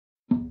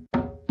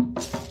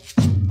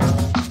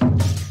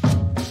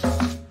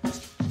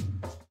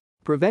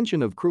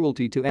Prevention of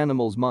Cruelty to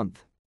Animals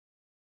Month.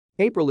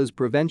 April is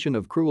Prevention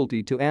of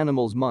Cruelty to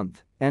Animals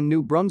Month, and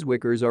New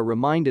Brunswickers are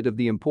reminded of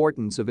the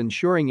importance of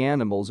ensuring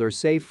animals are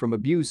safe from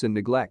abuse and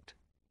neglect.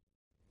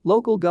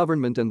 Local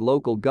Government and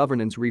Local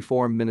Governance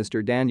Reform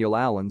Minister Daniel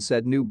Allain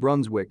said New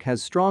Brunswick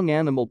has strong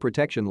animal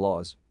protection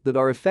laws that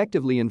are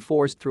effectively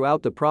enforced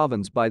throughout the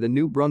province by the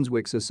New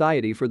Brunswick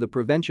Society for the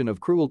Prevention of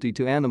Cruelty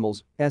to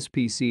Animals,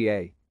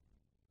 SPCA.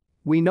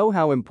 We know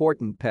how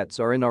important pets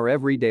are in our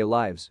everyday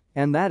lives,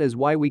 and that is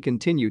why we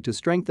continue to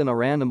strengthen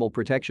our animal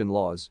protection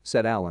laws,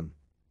 said Allain.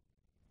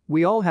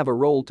 We all have a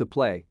role to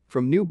play,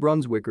 from New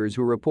Brunswickers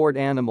who report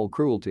animal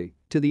cruelty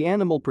to the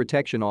animal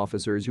protection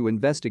officers who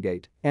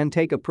investigate and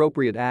take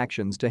appropriate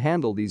actions to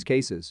handle these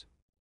cases.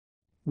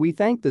 We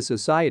thank the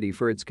Society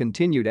for its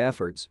continued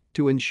efforts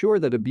to ensure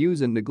that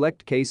abuse and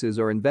neglect cases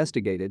are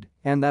investigated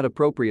and that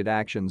appropriate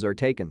actions are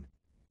taken.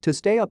 To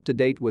stay up to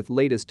date with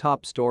latest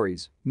top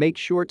stories, make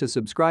sure to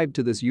subscribe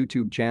to this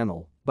YouTube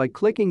channel by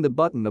clicking the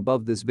button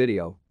above this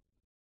video.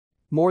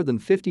 More than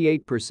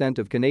 58%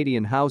 of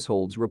Canadian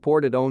households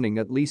reported owning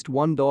at least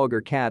one dog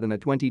or cat in a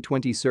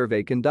 2020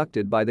 survey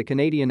conducted by the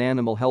Canadian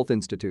Animal Health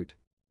Institute.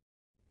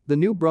 The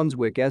New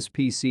Brunswick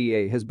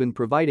SPCA has been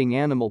providing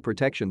animal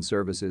protection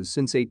services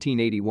since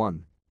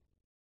 1881.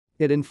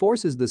 It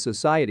enforces the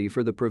Society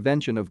for the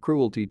Prevention of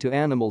Cruelty to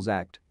Animals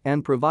Act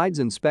and provides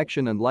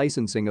inspection and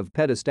licensing of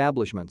pet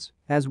establishments,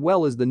 as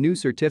well as the new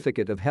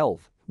Certificate of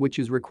Health, which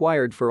is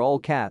required for all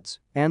cats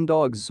and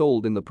dogs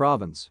sold in the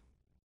province.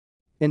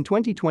 In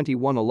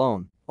 2021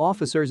 alone,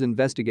 officers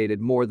investigated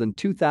more than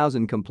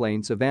 2,000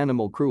 complaints of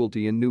animal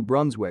cruelty in New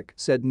Brunswick,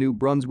 said New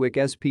Brunswick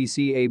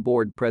SPCA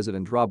Board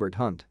President Robert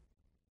Hunt.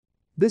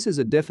 This is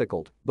a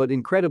difficult but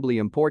incredibly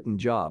important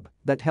job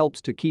that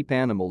helps to keep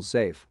animals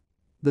safe.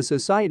 The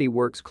Society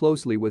works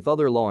closely with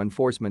other law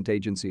enforcement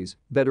agencies,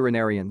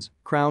 veterinarians,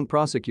 Crown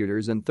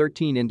prosecutors and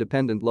 13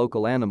 independent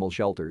local animal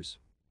shelters.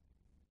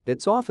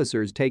 Its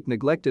officers take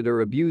neglected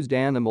or abused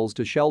animals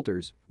to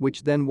shelters,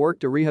 which then work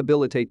to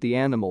rehabilitate the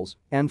animals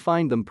and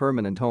find them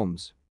permanent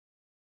homes.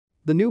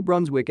 The New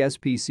Brunswick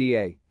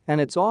SPCA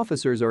and its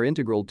officers are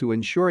integral to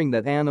ensuring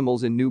that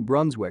animals in New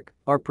Brunswick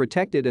are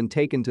protected and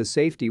taken to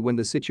safety when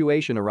the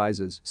situation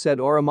arises, said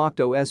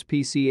Oromocto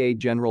SPCA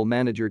General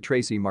Manager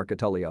Tracy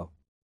Marcatulio.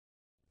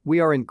 We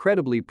are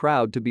incredibly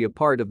proud to be a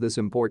part of this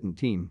important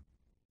team.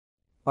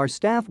 Our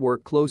staff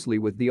work closely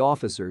with the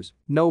officers,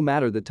 no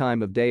matter the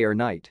time of day or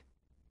night.